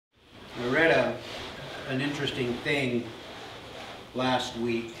an interesting thing last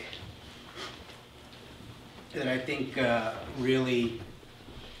week that I think really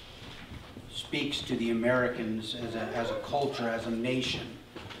speaks to the Americans as a culture, as a nation.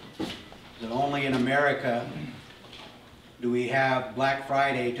 That only in America do we have Black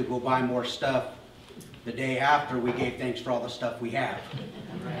Friday to go buy more stuff the day after we gave thanks for all the stuff we have.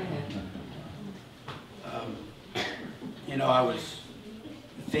 You know, I was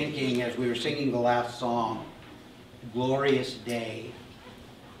thinking as we were singing the last song, Glorious Day,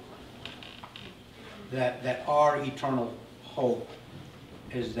 that our eternal hope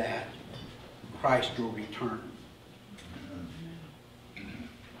is that Christ will return.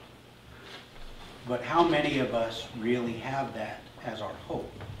 But how many of us really have that as our hope?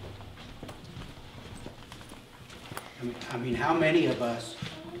 I mean, how many of us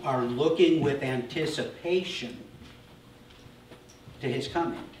are looking with anticipation to his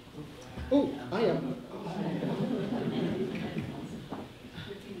coming? Oh, I am.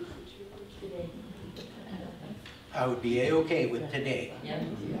 I would be a-okay with today.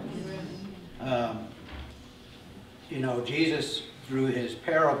 You know, Jesus, through his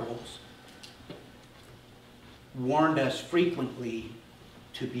parables, warned us frequently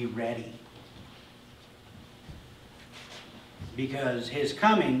to be ready. Because his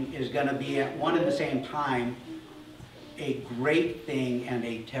coming is going to be at one and the same time a great thing and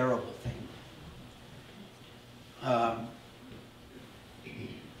a terrible thing.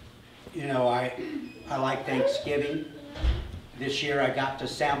 You know, I like Thanksgiving. This year I got to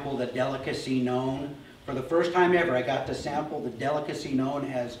sample the delicacy known, for the first time ever, I got to sample the delicacy known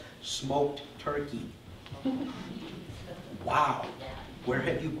as smoked turkey. Wow, where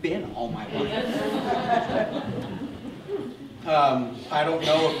have you been all my life? I don't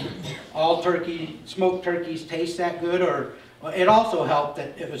know if all smoked turkeys taste that good, or it also helped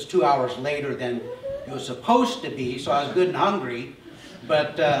that it was 2 hours later than it was supposed to be, so I was good and hungry.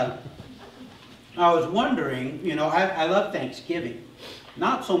 But I was wondering, you know, I love Thanksgiving.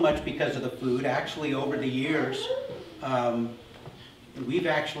 Not so much because of the food. Actually, over the years, we've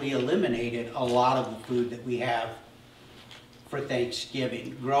actually eliminated a lot of the food that we have for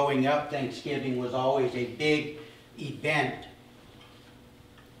Thanksgiving. Growing up, Thanksgiving was always a big event.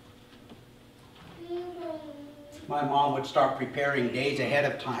 My mom would start preparing days ahead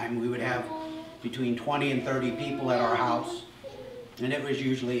of time. We would have between 20 and 30 people at our house, and it was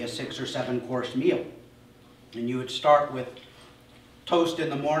usually a 6 or 7 course meal. And you would start with toast in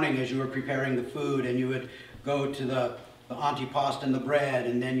the morning as you were preparing the food, and you would go to the antipasto and the bread,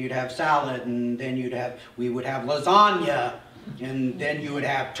 and then you'd have salad, and then we would have lasagna, and then you would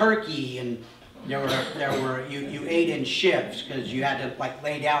have turkey, and you ate in shifts because you had to like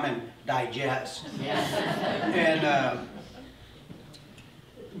lay down and digest. And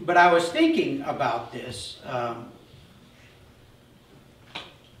but I was thinking about this.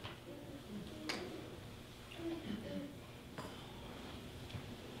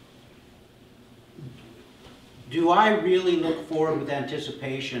 Do I really look forward with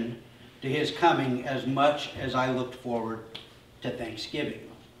anticipation to his coming as much as I looked forward to Thanksgiving?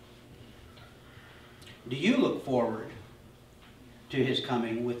 Do you look forward to his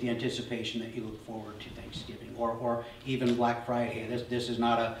coming with the anticipation that you look forward to Thanksgiving, or even Black Friday? This is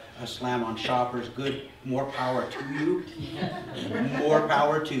not a slam on shoppers. Good, more power to you. More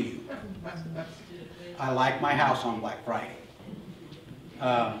power to you. I like my house on Black Friday.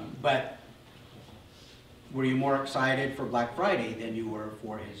 But were you more excited for Black Friday than you were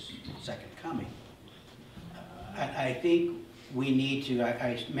for his second coming? I think we need to,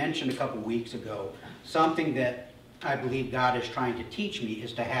 I mentioned a couple weeks ago, something that I believe God is trying to teach me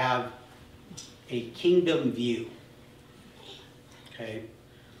is to have a kingdom view. Okay?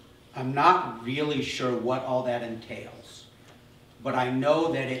 I'm not really sure what all that entails, but I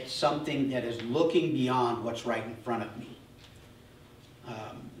know that it's something that is looking beyond what's right in front of me.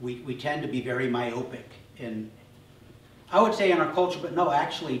 We tend to be very myopic, and I would say in our culture, but no,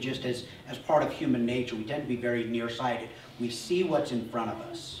 actually just as part of human nature, we tend to be very nearsighted. We see what's in front of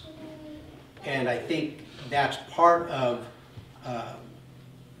us. And I think that's part of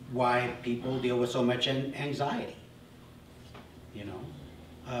why people deal with so much anxiety. You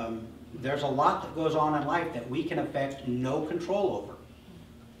know, there's a lot that goes on in life that we can affect no control over.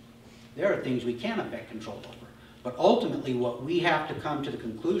 There are things we can affect control over. But ultimately, what we have to come to the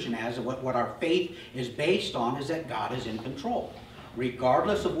conclusion as, and what our faith is based on, is that God is in control.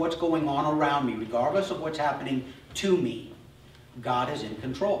 Regardless of what's going on around me, regardless of what's happening to me, God is in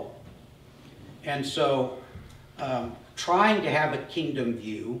control. And so, trying to have a kingdom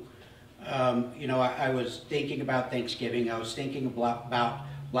view, you know, I was thinking about Thanksgiving. I was thinking about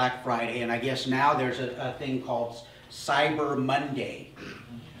Black Friday, and I guess now there's a thing called Cyber Monday.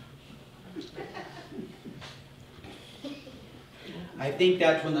 I think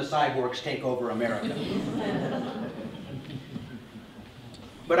that's when the cyborgs take over America.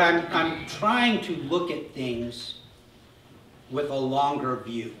 But I'm trying to look at things with a longer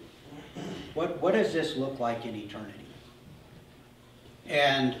view. What does this look like in eternity?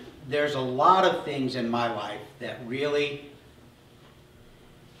 And there's a lot of things in my life that really,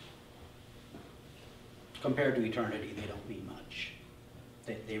 compared to eternity, they don't mean much.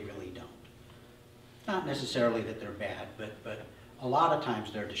 They really don't. Not necessarily that they're bad, but a lot of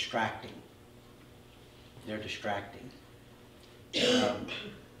times they're distracting. They're distracting.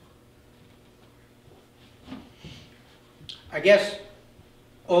 I guess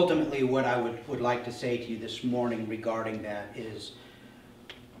ultimately what I would like to say to you this morning regarding that is,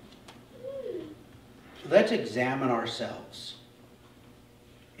 let's examine ourselves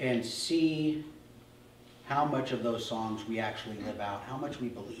and see how much of those songs we actually live out, how much we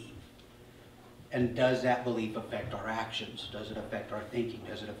believe. And does that belief affect our actions? Does it affect our thinking?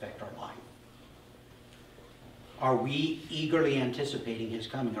 Does it affect our life? Are we eagerly anticipating his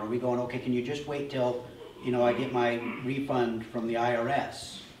coming? Are we going, okay, can you just wait till, I get my refund from the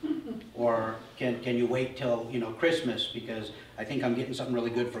IRS? Or can you wait till, Christmas, because I think I'm getting something really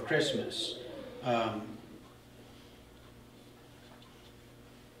good for Christmas?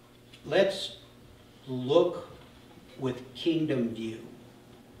 Let's look with kingdom view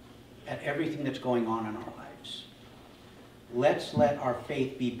at everything that's going on in our lives. Let's let our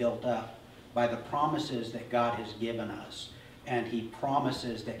faith be built up by the promises that God has given us. And he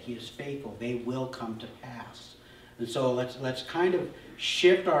promises that he is faithful. They will come to pass. And so let's kind of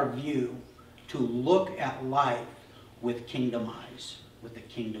shift our view to look at life with kingdom eyes, with the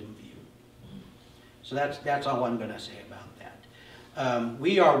kingdom view. So that's all I'm going to say about that.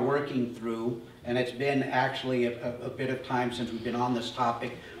 We are working through, and it's been actually a bit of time since we've been on this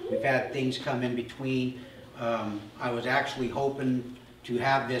topic. We've had things come in between. I was actually hoping to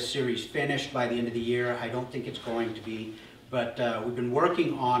have this series finished by the end of the year. I don't think it's going to be, but we've been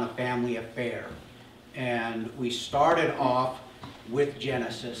working on a family affair. And we started off with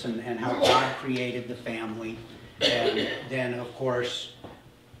Genesis and how God created the family. And then, of course,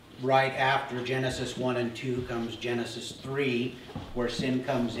 right after Genesis 1 and 2 comes Genesis 3, where sin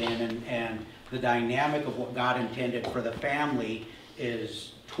comes in, and the dynamic of what God intended for the family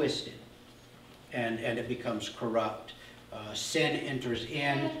is twisted, and it becomes corrupt. Sin enters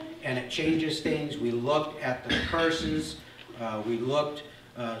in, and it changes things. We looked at the curses.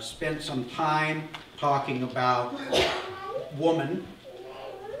 Spent some time talking about woman,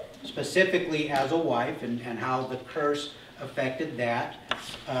 specifically as a wife, and how the curse affected that.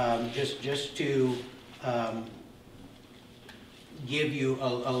 Just to give you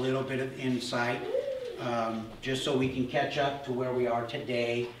a little bit of insight, just so we can catch up to where we are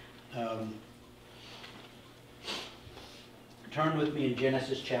today. Turn with me in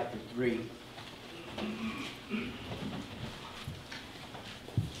Genesis chapter 3.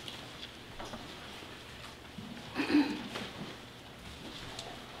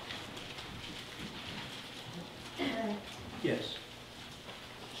 Yes.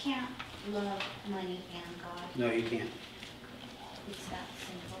 Can't love money and God. No, you can't. It's that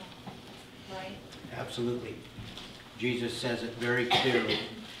simple, right? Absolutely. Jesus says it very clearly.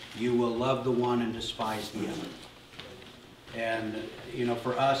 You will love the one and despise the other. And,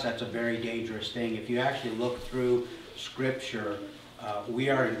 for us, that's a very dangerous thing. If you actually look through Scripture, we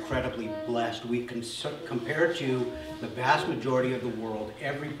are incredibly blessed. We can, compared to the vast majority of the world,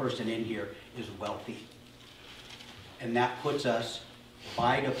 every person in here is wealthy. And that puts us,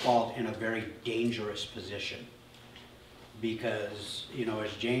 by default, in a very dangerous position. Because,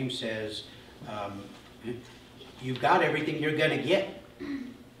 as James says, you've got everything you're going to get.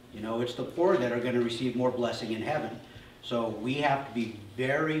 It's the poor that are going to receive more blessing in heaven. So we have to be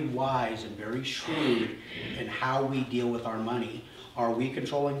very wise and very shrewd in how we deal with our money. Are we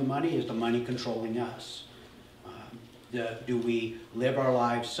controlling the money? Is the money controlling us? Do we live our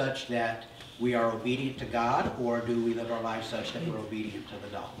lives such that we are obedient to God, or do we live our lives such that we're obedient to the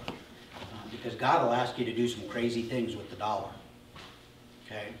dollar? Because God will ask you to do some crazy things with the dollar.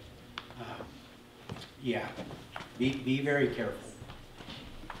 Okay? Yeah. Be very careful.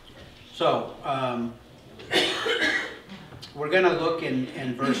 So, we're going to look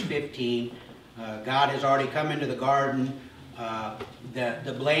in verse 15. God has already come into the garden.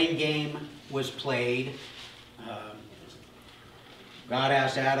 The blame game was played. God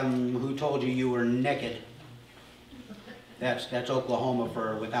asked Adam, who told you were naked? That's Oklahoma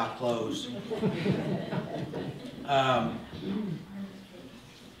for without clothes.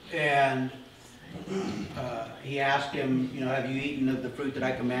 And he asked him, you know, have you eaten of the fruit that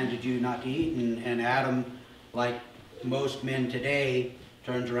I commanded you not to eat? And Adam, like most men today,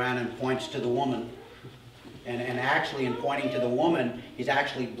 turns around and points to the woman. And actually, in pointing to the woman, he's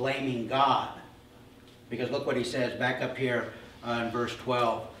actually blaming God. Because look what he says back up here in verse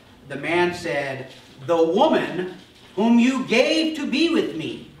 12. The man said, the woman whom you gave to be with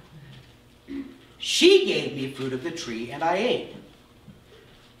me, she gave me fruit of the tree and I ate.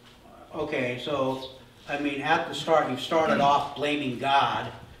 Okay, so, I mean, at the start, you've started off blaming God.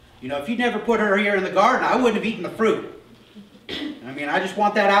 You know, if you'd never put her here in the garden, I wouldn't have eaten the fruit. I mean, I just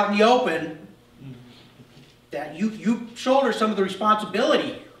want that out in the open. That you shoulder some of the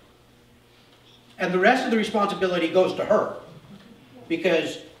responsibility. And the rest of the responsibility goes to her.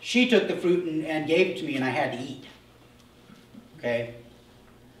 Because she took the fruit and gave it to me and I had to eat. Okay?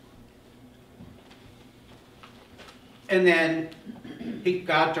 And then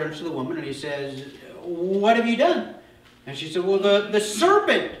God turns to the woman and he says, what have you done? And she said, well, the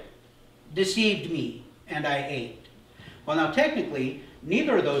serpent deceived me and I ate. Well, now technically,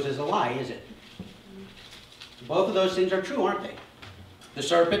 neither of those is a lie, is it? Both of those things are true, aren't they? The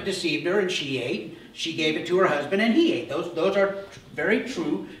serpent deceived her and she ate. She gave it to her husband and he ate. Those are very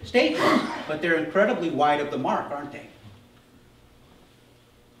true statements, but they're incredibly wide of the mark, aren't they?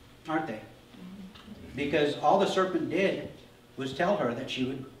 Aren't they? Because all the serpent did was tell her that she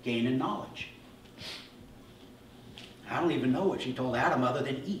would gain in knowledge. I don't even know what she told Adam other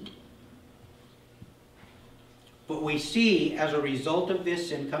than eat. But we see, as a result of this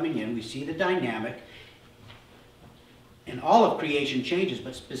sin coming in, we see the dynamic. And all of creation changes,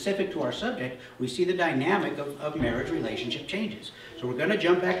 but specific to our subject, we see the dynamic of marriage relationship changes. So we're going to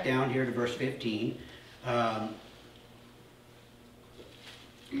jump back down here to verse 15.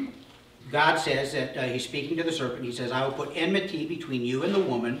 God says that he's speaking to the serpent. He says, I will put enmity between you and the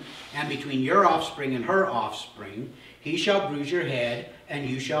woman, and between your offspring and her offspring. He shall bruise your head, and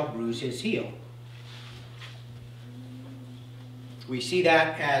you shall bruise his heel. We see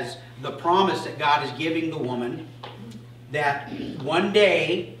that as the promise that God is giving the woman, that one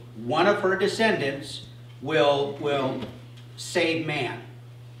day, one of her descendants will save man.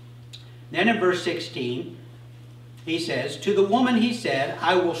 Then in verse 16, he says, to the woman he said,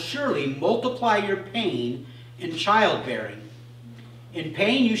 I will surely multiply your pain in childbearing. In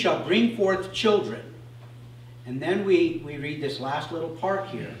pain you shall bring forth children. And then we read this last little part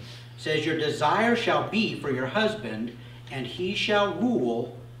here. It says, your desire shall be for your husband, and he shall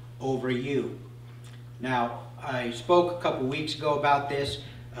rule over you. Now, I spoke a couple weeks ago about this.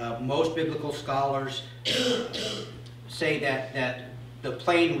 Most biblical scholars say that the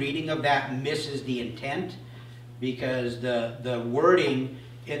plain reading of that misses the intent, because the wording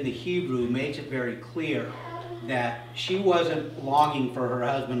in the Hebrew makes it very clear that she wasn't longing for her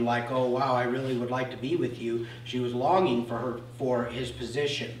husband like, oh wow, I really would like to be with you. She was longing for his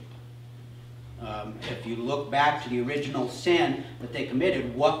position. If you look back to the original sin that they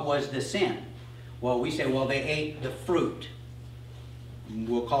committed, what was the sin? Well, we say, well, they ate the fruit.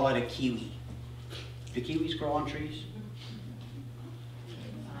 We'll call it a kiwi. Do kiwis grow on trees?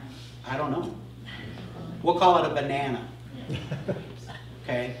 I don't know. We'll call it a banana.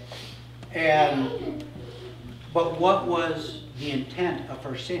 Okay? But what was the intent of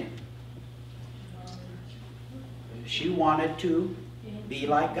her sin? She wanted to be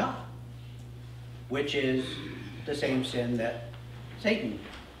like God, which is the same sin that Satan committed.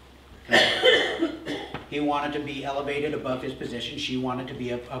 He wanted to be elevated above his position. She wanted to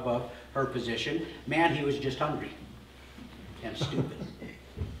be above her position. Man, he was just hungry and stupid.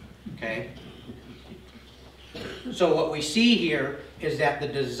 Okay? So what we see here is that the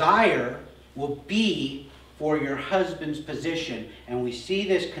desire will be for your husband's position. And we see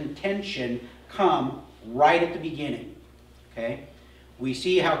this contention come right at the beginning. Okay? We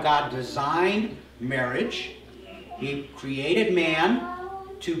see how God designed marriage. He created man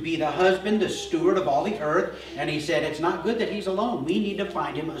to be the husband, the steward of all the earth. And he said, it's not good that he's alone. We need to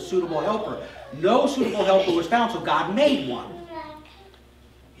find him a suitable helper. No suitable helper was found, so God made one.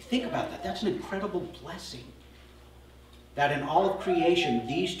 You think about that. That's an incredible blessing. That in all of creation,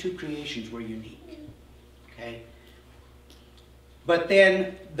 these two creations were unique. Okay? But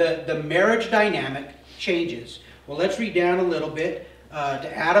then the marriage dynamic changes. Well, let's read down a little bit.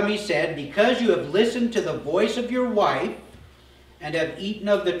 To Adam he said, because you have listened to the voice of your wife and have eaten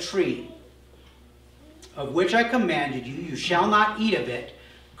of the tree of which I commanded you, you shall not eat of it.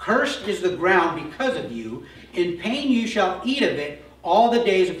 Cursed is the ground because of you. In pain you shall eat of it all the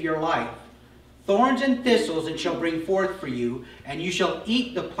days of your life. Thorns and thistles it shall bring forth for you, and you shall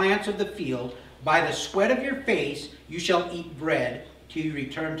eat the plants of the field. By the sweat of your face you shall eat bread, till you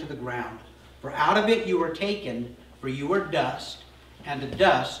return to the ground. For out of it you were taken, for you are dust, and to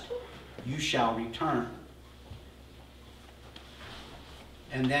dust you shall return.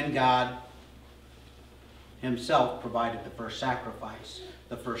 And then God himself provided the first sacrifice,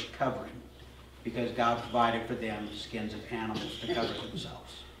 the first covering, because God provided for them skins of animals to cover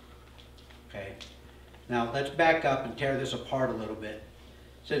themselves. Okay? Now let's back up and tear this apart a little bit.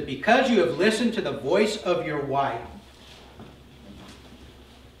 It says, because you have listened to the voice of your wife.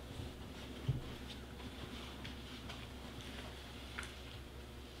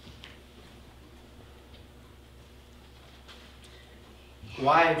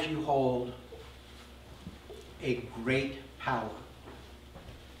 Wives, you hold a great power.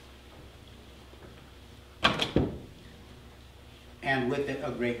 And with it, a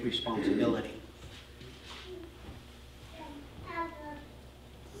great responsibility.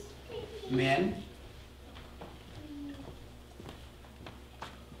 Men,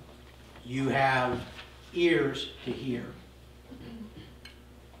 you have ears to hear.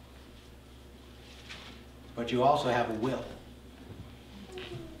 But you also have a will.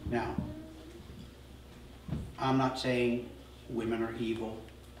 Now, I'm not saying women are evil.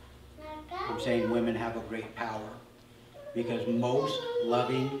 I'm saying women have a great power. Because most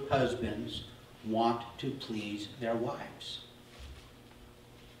loving husbands want to please their wives.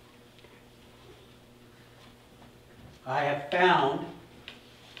 I have found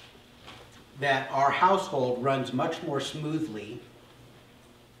that our household runs much more smoothly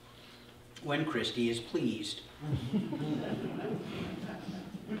when Christy is pleased.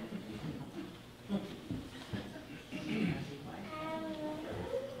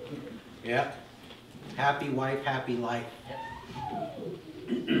 Yep. Happy wife, happy life.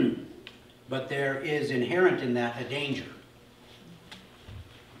 But there is inherent in that a danger.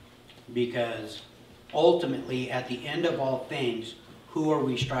 Because ultimately, at the end of all things, who are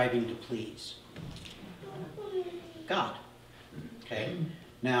we striving to please? God. Okay?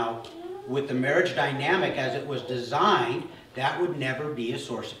 Now, with the marriage dynamic as it was designed, that would never be a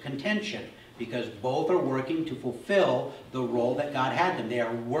source of contention. Because both are working to fulfill the role that God had them. They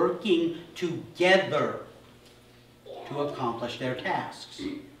are working together to accomplish their tasks.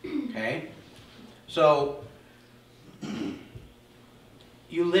 Okay? So,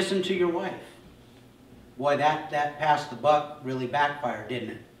 you listen to your wife. Boy, that passed the buck really backfired,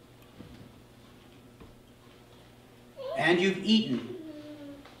 didn't it? And you've eaten.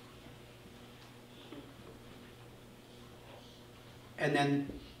 And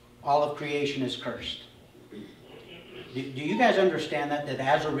then all of creation is cursed. Do you guys understand that? That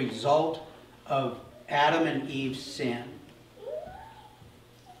as a result of Adam and Eve's sin,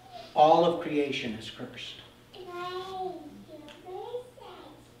 all of creation is cursed.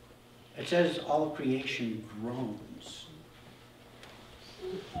 It says all of creation groans.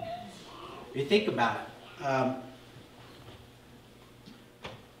 If you think about it,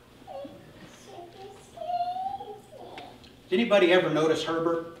 did anybody ever notice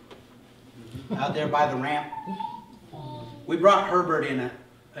Herbert out there by the ramp? We brought Herbert in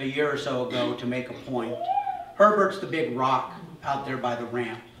a year or so ago to make a point. Herbert's the big rock out there by the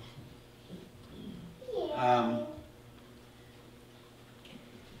ramp.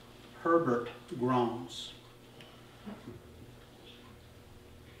 Herbert groans.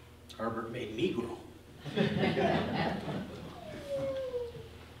 Herbert made me groan.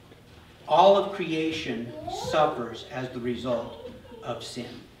 All of creation suffers as the result of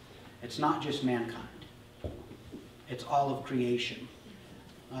sin. It's not just mankind. It's all of creation.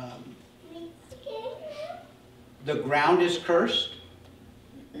 The ground is cursed.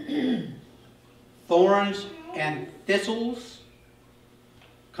 Thorns and thistles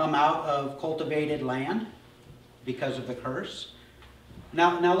come out of cultivated land because of the curse.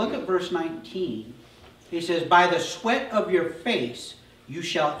 Now look at verse 19. He says, by the sweat of your face you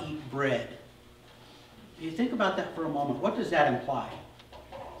shall eat bread. You think about that for a moment. What does that imply?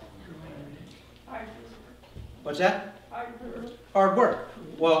 What's that? Hard work.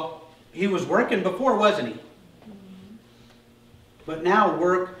 Well, he was working before, wasn't he? But now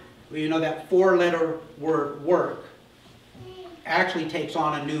work, you know, that four-letter word work actually takes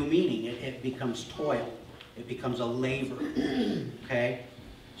on a new meaning. It becomes toil. It becomes a labor. Okay?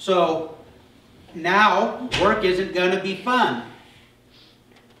 So now work isn't going to be fun.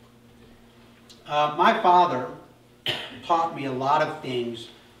 My father taught me a lot of things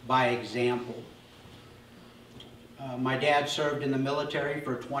by example. My dad served in the military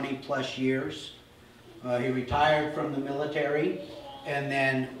for 20 plus years. He retired from the military and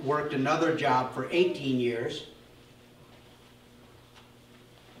then worked another job for 18 years.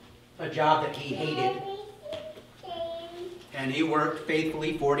 A job that he hated. And he worked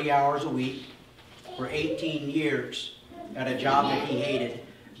faithfully 40 hours a week for 18 years at a job that he hated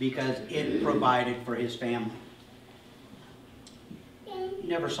because it provided for his family.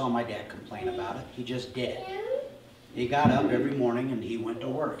 Never saw my dad complain about it. He just did it. He got up every morning and he went to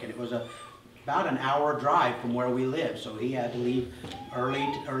work. And it was about an hour drive from where we lived. So he had to leave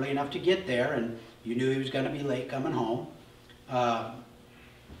early enough to get there. And you knew he was going to be late coming home.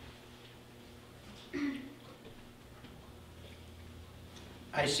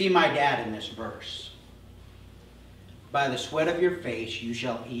 I see my dad in this verse. By the sweat of your face you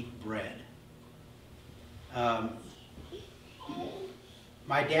shall eat bread.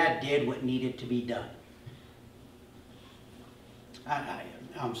 My dad did what needed to be done.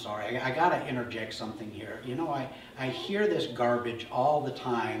 I'm sorry, I got to interject something here. You know, I hear this garbage all the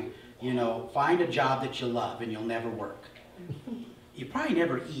time. You know, find a job that you love and you'll never work. You probably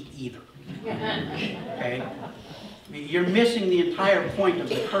never eat either. Okay? You're missing the entire point of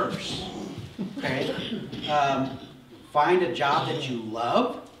the curse. Okay? Find a job that you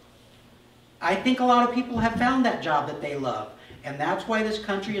love. I think a lot of people have found that job that they love. And that's why this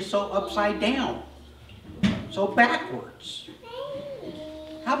country is so upside down. So backwards.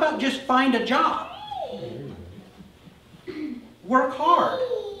 How about just find a job? Work hard.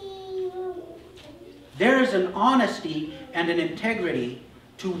 There is an honesty and an integrity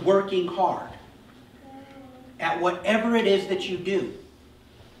to working hard at whatever it is that you do.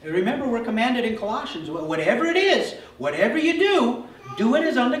 And remember, we're commanded in Colossians, whatever it is, whatever you do it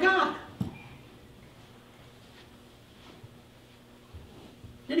as unto God.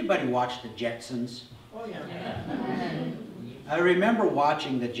 Anybody watch the Jetsons? Oh, yeah. I remember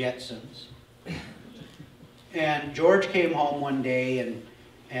watching the Jetsons. And George came home one day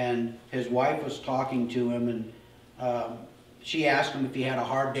and his wife was talking to him, and she asked him if he had a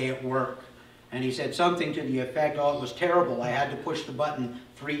hard day at work. And he said something to the effect, oh, it was terrible. I had to push the button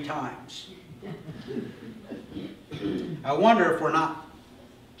 3 times. I wonder if we're not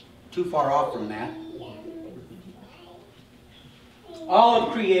too far off from that. All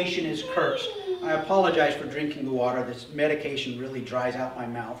of creation is cursed. I apologize for drinking the water. This medication really dries out my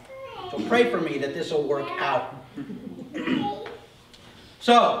mouth. So pray for me that this will work out.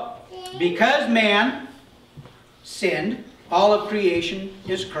 So, because man sinned, all of creation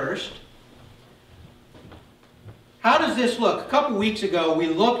is cursed. How does this look? A couple weeks ago, we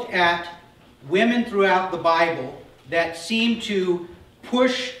looked at women throughout the Bible that seem to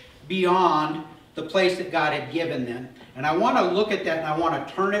push beyond the place that God had given them. And I want to look at that and I want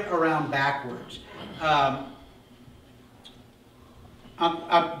to turn it around backwards.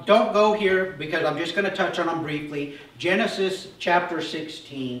 Don't go here because I'm just going to touch on them briefly. Genesis chapter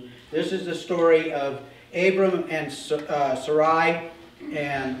 16. This is the story of Abram and Sarai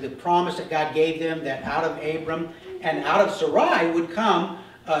and the promise that God gave them that out of Abram and out of Sarai would come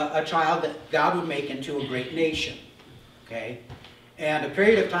a child that God would make into a great nation. Okay? And a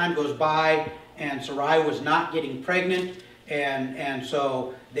period of time goes by and Sarai was not getting pregnant, and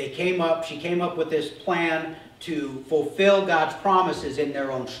so she came up with this plan to fulfill God's promises in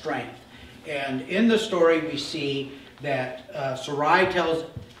their own strength. And in the story we see that Sarai tells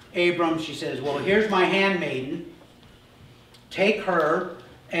Abram, she says, well, here's my handmaiden, take her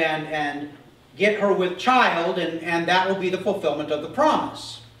and get her with child, and that will be the fulfillment of the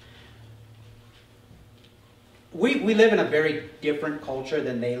promise. We live in a very different culture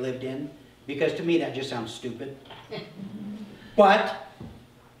than they lived in, because to me that just sounds stupid. But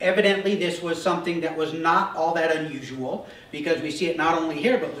evidently this was something that was not all that unusual, because we see it not only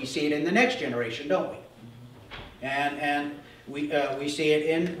here, but we see it in the next generation, don't we? And we see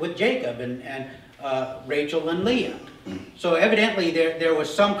it with Jacob and Rachel and Leah. So evidently there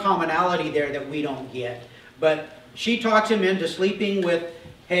was some commonality there that we don't get. But she talks him into sleeping with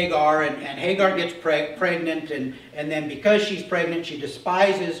Hagar, and Hagar gets pregnant, and then because she's pregnant, she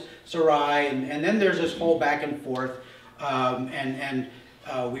despises Sarai, and then there's this whole back and forth.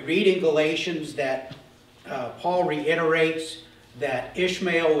 We read in Galatians that Paul reiterates that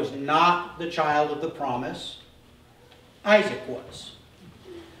Ishmael was not the child of the promise. Isaac was.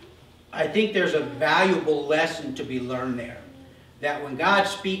 I think there's a valuable lesson to be learned there. That when God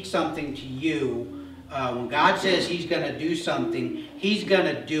speaks something to you, when God says He's going to do something, He's going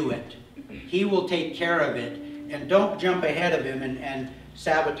to do it. He will take care of it. And don't jump ahead of Him and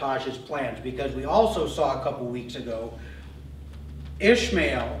sabotage His plans. Because we also saw a couple weeks ago,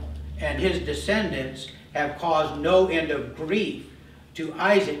 Ishmael and his descendants have caused no end of grief to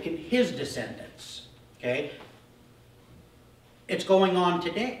Isaac and his descendants. Okay? It's going on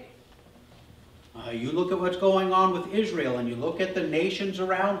today. You look at what's going on with Israel and you look at the nations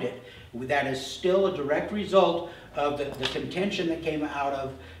around it. That is still a direct result of the contention that came out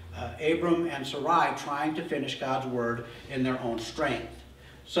of Abram and Sarai trying to finish God's word in their own strength.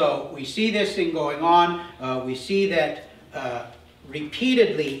 So we see this thing going on. We see that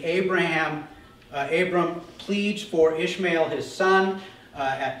repeatedly Abram pleads for Ishmael, his son.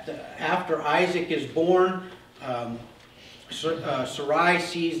 After Isaac is born, Sarai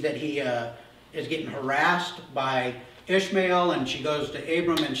sees that he is getting harassed by Ishmael, and she goes to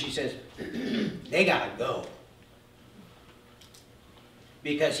Abram and she says, they gotta go,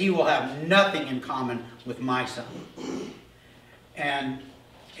 because he will have nothing in common with my son. And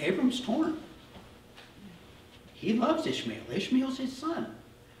Abram's torn. He loves Ishmael. Ishmael's his son.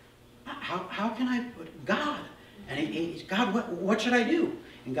 How can I, God? And he's, God, what should I do?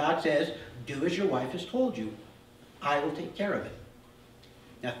 And God says, do as your wife has told you. I will take care of it.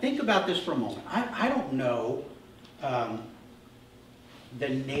 Now think about this for a moment. I don't know the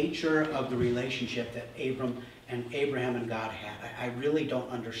nature of the relationship that Abraham and God had. I really don't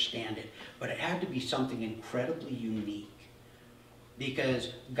understand it. But it had to be something incredibly unique.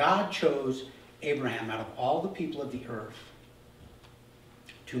 Because God chose Abraham out of all the people of the earth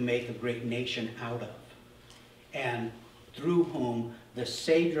to make a great nation out of, and through whom the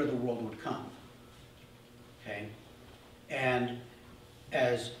Savior of the world would come. Okay? And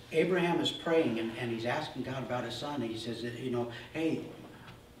as Abraham is praying and he's asking God about his son, he says, hey,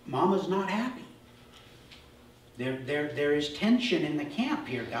 Mama's not happy. There is tension in the camp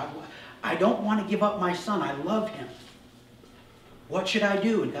here, God. I don't want to give up my son. I love him. What should I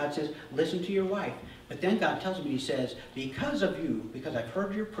do? And God says, listen to your wife. But then God tells me, he says, because of you, because I've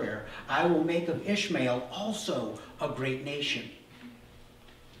heard your prayer, I will make of Ishmael also a great nation.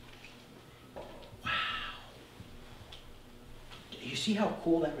 Wow. You see how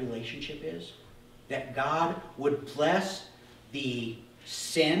cool that relationship is? That God would bless the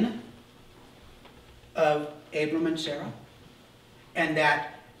sin of Abram and Sarah, and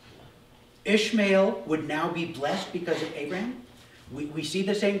that Ishmael would now be blessed because of Abraham. We see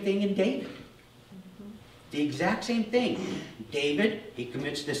the same thing in David. The exact same thing. David, he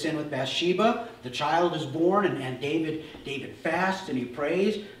commits the sin with Bathsheba. The child is born, and David fasts and he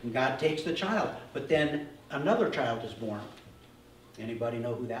prays, and God takes the child. But then another child is born. Anybody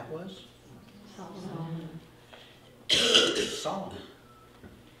know who that was? Solomon.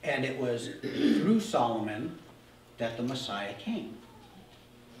 And it was through Solomon that the Messiah came.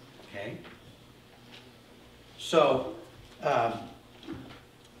 Okay? So,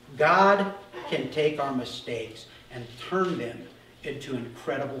 God can take our mistakes and turn them into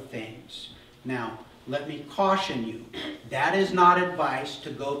incredible things. Now, let me caution you. That is not advice to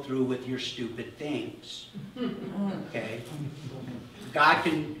go through with your stupid things. Okay? God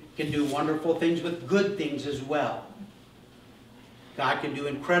can do wonderful things with good things as well. God can do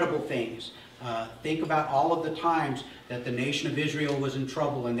incredible things. Think about all of the times that the nation of Israel was in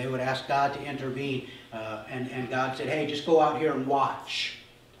trouble and they would ask God to intervene. And God said, hey, just go out here and watch,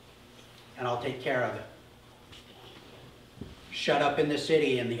 and I'll take care of it. Shut up in the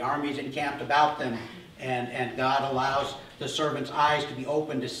city, and the armies encamped about them, and God allows the servant's eyes to be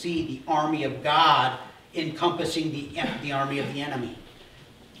open to see the army of God encompassing the army of the enemy.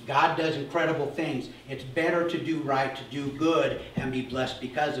 God does incredible things. It's better to do right, to do good, and be blessed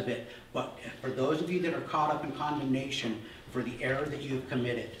because of it. But for those of you that are caught up in condemnation for the error that you have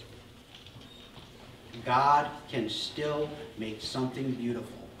committed, God can still make something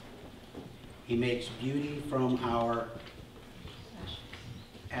beautiful. He makes beauty from our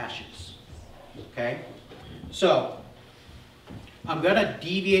ashes. Okay? So, I'm going to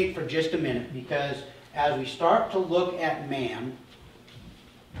deviate for just a minute, because as we start to look at man,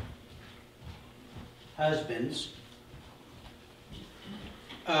 husbands,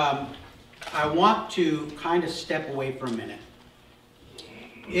 I want to kind of step away for a minute.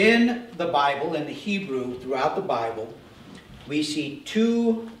 In the Bible, in the Hebrew, throughout the Bible, we see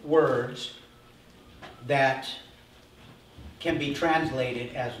two words that can be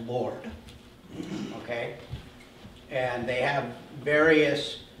translated as Lord. Okay? And they have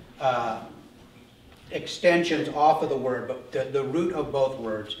various extensions off of the word, but the root of both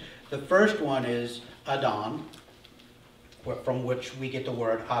words. The first one is Adon, from which we get the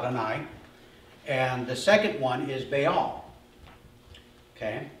word Adonai. And the second one is Baal.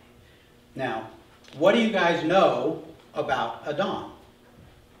 Okay? Now, what do you guys know about Adon?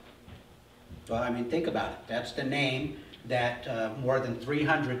 Well, I mean, think about it. That's the name that more than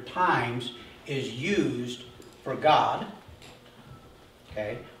 300 times is used for God.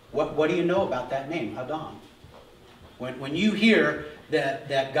 Okay? What do you know about that name, Adon? When you hear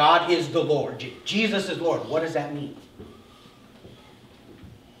that God is the Lord, Jesus is Lord, what does that mean?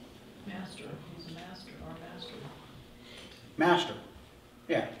 Master. He's a master, our master. Master.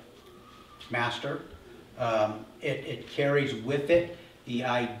 Yeah. Master. It carries with it the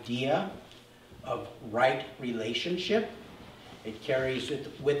idea of right relationship. It carries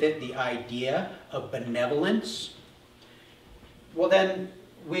with it the idea of benevolence. Well then,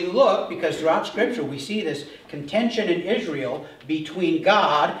 we look, because throughout Scripture we see this contention in Israel between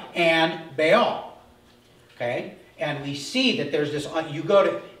God and Baal. Okay? And we see that there's this, you go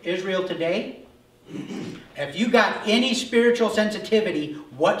to Israel today, if you got any spiritual sensitivity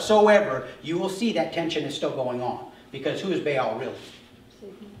whatsoever, you will see that tension is still going on. Because who is Baal really?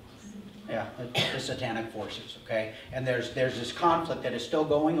 Yeah, the satanic forces, okay? And there's this conflict that is still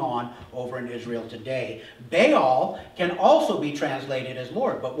going on over in Israel today. Baal can also be translated as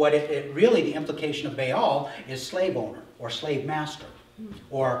Lord, but what it really, the implication of Baal is slave owner, or slave master,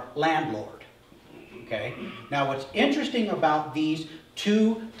 or landlord, okay? Now what's interesting about these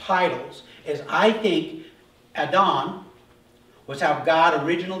two titles is I think Adon was how God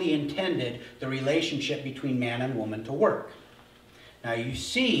originally intended the relationship between man and woman to work. Now you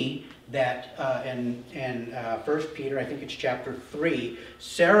see that in 1 Peter, I think it's chapter 3,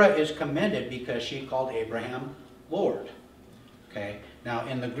 Sarah is commended because she called Abraham Lord. Okay. Now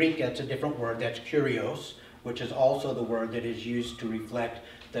in the Greek, that's a different word. That's kurios, which is also the word that is used to reflect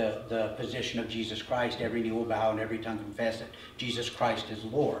the position of Jesus Christ. Every knee will bow and every tongue confess that Jesus Christ is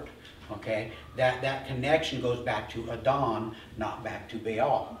Lord. Okay. That connection goes back to Adon, not back to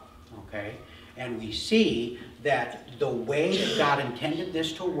Baal. Okay. And we see that the way that God intended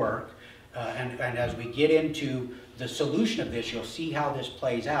this to work, and as we get into the solution of this, you'll see how this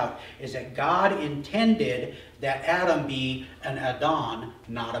plays out, is that God intended that Adam be an Adon,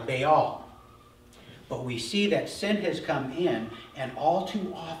 not a Baal. But we see that sin has come in, and all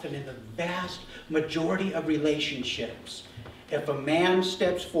too often in the vast majority of relationships, if a man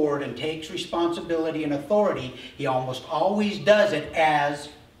steps forward and takes responsibility and authority, he almost always does it as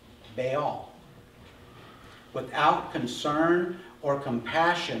Baal, without concern or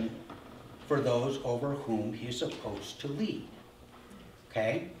compassion for those over whom he is supposed to lead.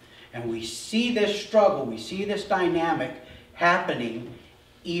 Okay? And we see this struggle, we see this dynamic happening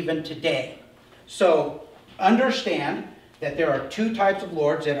even today. So understand that there are two types of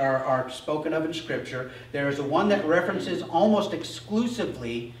lords that are spoken of in Scripture. There is the one that references almost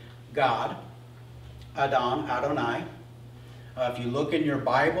exclusively God, Adon, Adonai. If you look in your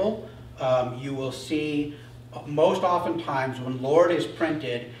Bible, you will see most oftentimes when Lord is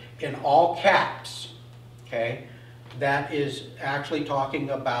printed in all caps, okay, that is actually talking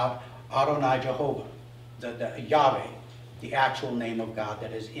about Adonai Jehovah, the Yahweh, the actual name of God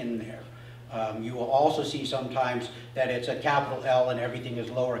that is in there. You will also see sometimes that it's a capital L and everything is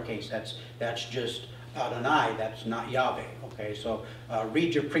lowercase. That's just Adonai, that's not Yahweh. Okay, so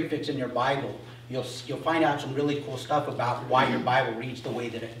read your prefix in your Bible. You'll find out some really cool stuff about why your Bible reads the way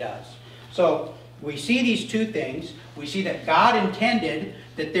that it does. So we see these two things. We see that God intended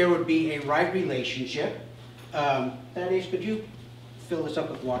that there would be a right relationship. Thaddeus, could you fill this up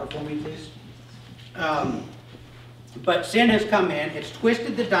with water for me, please? But sin has come in. It's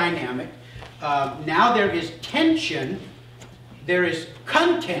twisted the dynamic. Now there is tension. There is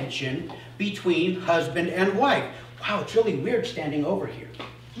contention between husband and wife. Wow, it's really weird standing over here.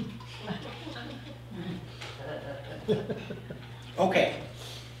 Okay.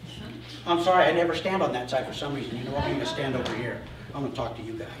 I'm sorry, I never stand on that side for some reason. You know what? I'm going to stand over here. I'm going to talk to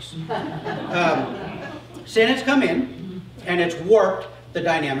you guys. Sin has come in, and it's warped the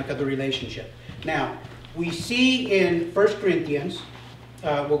dynamic of the relationship. Now, we see in 1 Corinthians,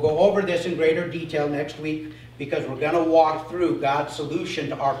 we'll go over this in greater detail next week, because we're going to walk through God's solution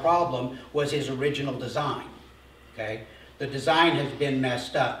to our problem was His original design. Okay? The design has been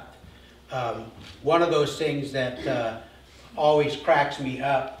messed up. One of those things that always cracks me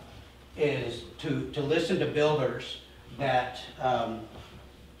up is to listen to builders that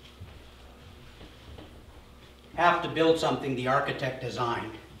have to build something the architect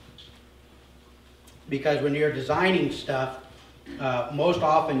designed. Because when you're designing stuff, most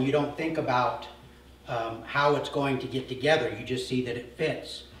often you don't think about how it's going to get together. You just see that it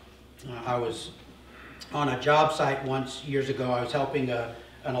fits. I was on a job site once years ago. I was helping an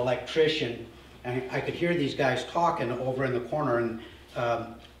electrician, and I could hear these guys talking over in the corner, and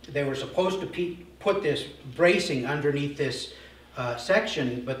they were supposed to put this bracing underneath this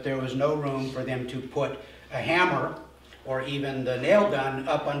section, but there was no room for them to put a hammer or even the nail gun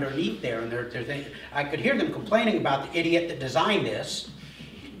up underneath there. And they're thinking, I could hear them complaining about the idiot that designed this,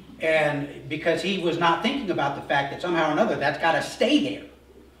 and because he was not thinking about the fact that somehow or another that's got to stay there.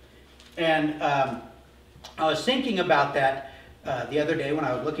 And I was thinking about that the other day when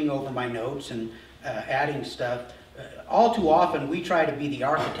I was looking over my notes and adding stuff. all too often we try to be the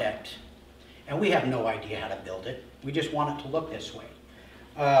architect, and we have no idea how to build it. We just want it to look this way.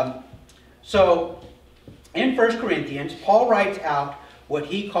 So in 1 Corinthians, Paul writes out what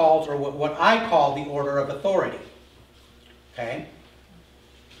he calls, or what I call, the order of authority. Okay?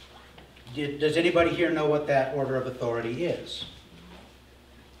 Does anybody here know what that order of authority is?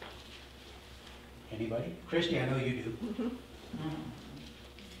 Anybody? Christy, I know you do.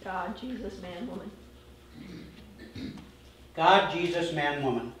 God, Jesus, man, woman. God, Jesus, man,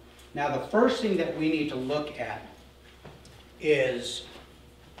 woman. Now the first thing that we need to look at is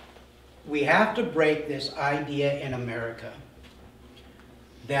we have to break this idea in America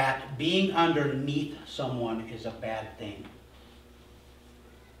that being underneath someone is a bad thing.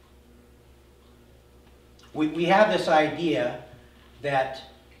 We have this idea that,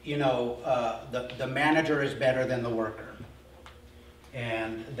 you know, the manager is better than the worker,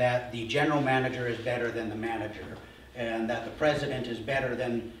 and that the general manager is better than the manager, and that the president is better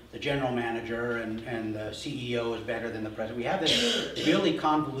than the general manager, and the CEO is better than the president. We have this really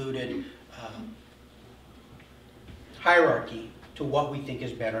convoluted hierarchy to what we think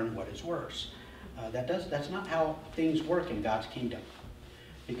is better and what is worse. That's not how things work in God's kingdom.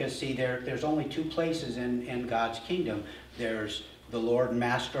 Because see, there's only two places in God's kingdom. There's the Lord and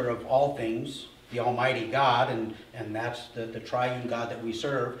Master of all things, the Almighty God, and that's the triune God that we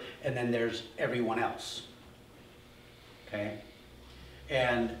serve, and then there's everyone else. Okay?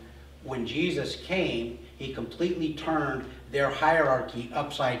 And when Jesus came, he completely turned their hierarchy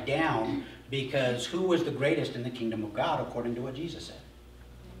upside down, because who was the greatest in the kingdom of God according to what Jesus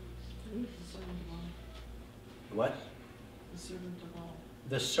said? What? The servant of all.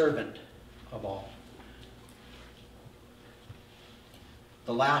 The servant of all.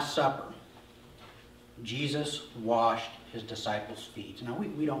 The Last Supper. Jesus washed his disciples' feet. Now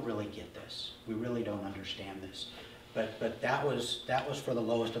we don't really get this. We really don't understand this. But that was for the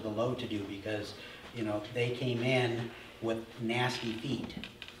lowest of the low to do, because, you know, they came in with nasty feet.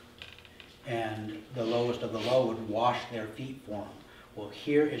 And the lowest of the low would wash their feet for them. Well,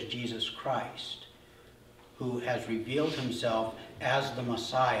 here is Jesus Christ, who has revealed himself as the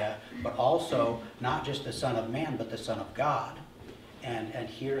Messiah, but also not just the Son of Man, but the Son of God. And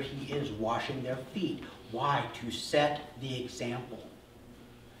here he is washing their feet. Why? To set the example.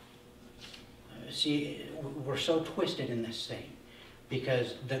 See, we're so twisted in this thing,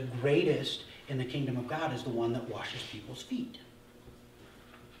 because the greatest in the kingdom of God is the one that washes people's feet.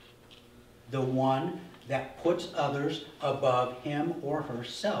 The one that puts others above him or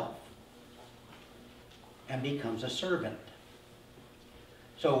herself and becomes a servant.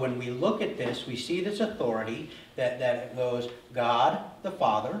 So when we look at this, we see this authority that it goes God the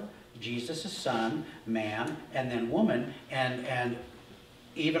Father, Jesus the Son, man, and then woman, and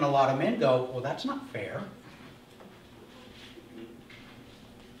even a lot of men go, well, that's not fair.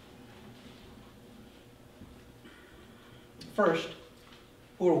 First,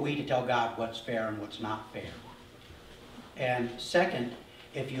 who are we to tell God what's fair and what's not fair? And second,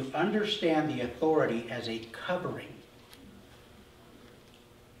 if you understand the authority as a covering,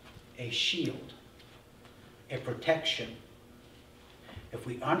 a shield, a protection, if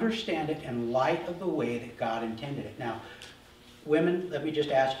we understand it in light of the way that God intended it. Now, women, let me just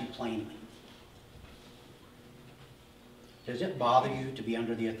ask you plainly. Does it bother you to be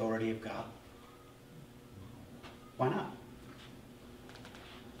under the authority of God? Why not?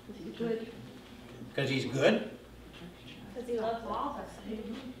 Is he good? Because he's good? Because he loves all of us.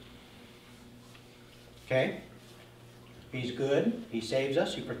 Okay? He's good. He saves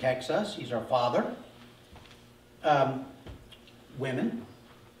us. He protects us. He's our Father. Women,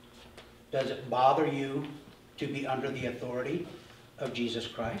 does it bother you to be under the authority of Jesus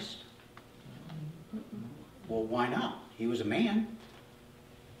Christ? Well, why not? He was a man.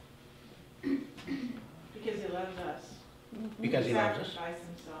 Because he loves us. Because he loves us. Sacrificed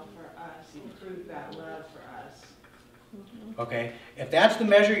himself for us. He proved that love for us. Okay? If that's the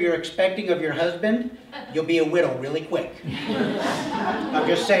measure you're expecting of your husband, you'll be a widow really quick. I'm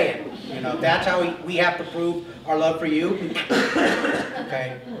just saying. You know, that's how we have to prove our love for you.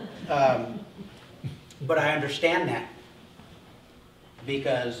 Okay? But I understand that,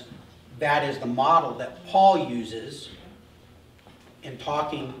 because that is the model that Paul uses in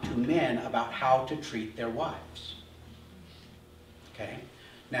talking to men about how to treat their wives. Okay?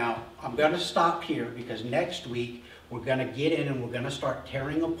 Now, I'm going to stop here, because next week we're going to get in and we're going to start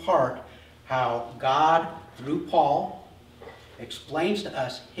tearing apart how God, through Paul, explains to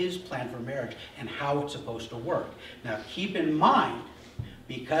us his plan for marriage and how it's supposed to work. Now, keep in mind,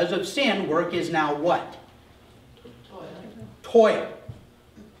 because of sin, work is now what? Toil.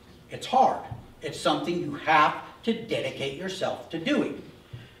 It's hard. It's something you have to dedicate yourself to doing.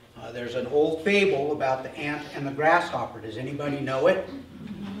 There's an old fable about the ant and the grasshopper. Does anybody know it?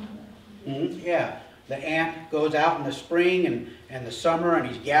 Yeah. The ant goes out in the spring and the summer, and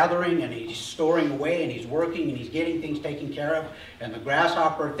he's gathering and he's storing away and he's working and he's getting things taken care of. And the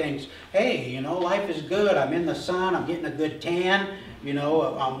grasshopper thinks, hey, you know, life is good. I'm in the sun. I'm getting a good tan. You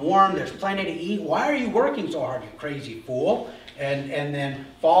know, I'm warm. There's plenty to eat. Why are you working so hard, you crazy fool? And then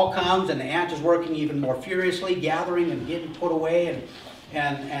fall comes and the ant is working even more furiously, gathering and getting put away.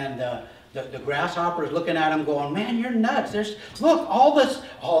 And the grasshopper is looking at him going, man, you're nuts. Look, all the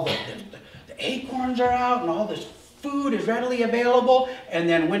acorns are out and all this food is readily available. And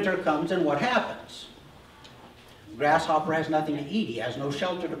then winter comes and what happens? Grasshopper has nothing to eat. He has no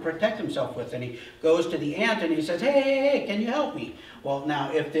shelter to protect himself with. And he goes to the ant and he says, hey, can you help me? Well,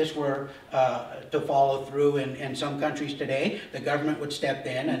 now, if this were to follow through in some countries today, the government would step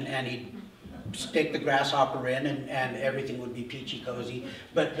in and he'd stick the grasshopper in and everything would be peachy cozy.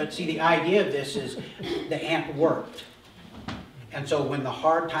 But see, the idea of this is the ant worked. And so when the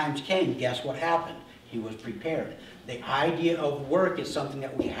hard times came, guess what happened? He was prepared. The idea of work is something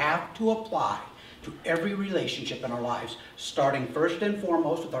that we have to apply to every relationship in our lives, starting first and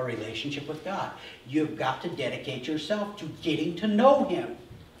foremost with our relationship with God. You've got to dedicate yourself to getting to know Him.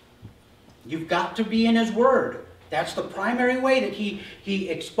 You've got to be in His Word. That's the primary way that He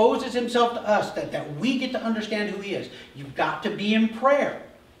exposes Himself to us, that we get to understand who He is. You've got to be in prayer.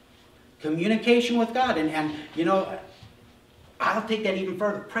 Communication with God. And you know, I'll take that even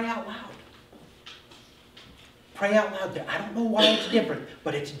further. Pray out loud. Pray out loud. I don't know why it's different,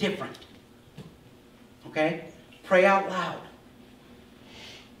 but it's different. Okay? Pray out loud.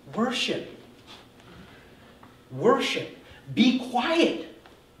 Worship. Worship. Be quiet.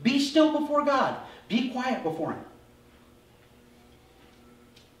 Be still before God. Be quiet before Him.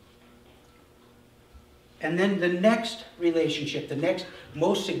 And then the next relationship, the next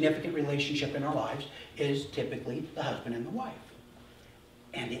most significant relationship in our lives is typically the husband and the wife.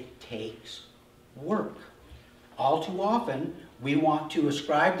 And it takes work. All too often, we want to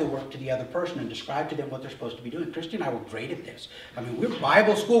ascribe the work to the other person and describe to them what they're supposed to be doing. Christy and I were great at this. I mean, we're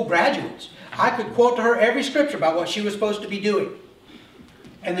Bible school graduates. I could quote to her every scripture about what she was supposed to be doing.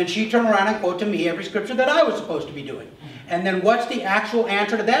 And then she'd turn around and quote to me every scripture that I was supposed to be doing. And then what's the actual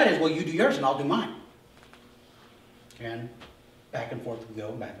answer to that is, well, you do yours and I'll do mine. And back and forth we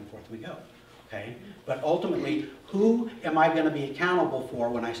go, back and forth we go. Okay? But ultimately, who am I going to be accountable for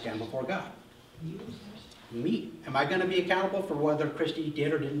when I stand before God? Me. Am I going to be accountable for whether Christy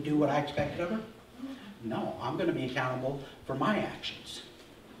did or didn't do what I expected of her? No. I'm going to be accountable for my actions,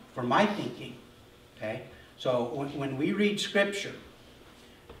 for my thinking. Okay? So when we read Scripture,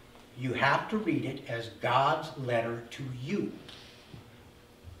 you have to read it as God's letter to you.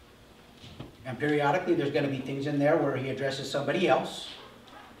 And periodically there's going to be things in there where He addresses somebody else.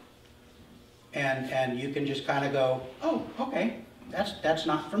 And you can just kind of go, oh, okay, that's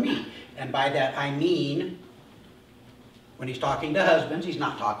not for me. And by that I mean, when He's talking to husbands, He's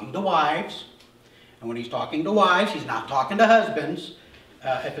not talking to wives. And when He's talking to wives, He's not talking to husbands.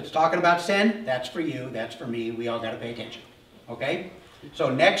 If it's talking about sin, that's for you, that's for me. We all got to pay attention. Okay? So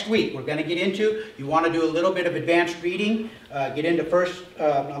next week we're going to get into, you want to do a little bit of advanced reading, get into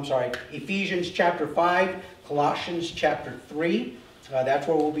Ephesians chapter 5, Colossians chapter 3. That's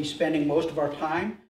where we'll be spending most of our time.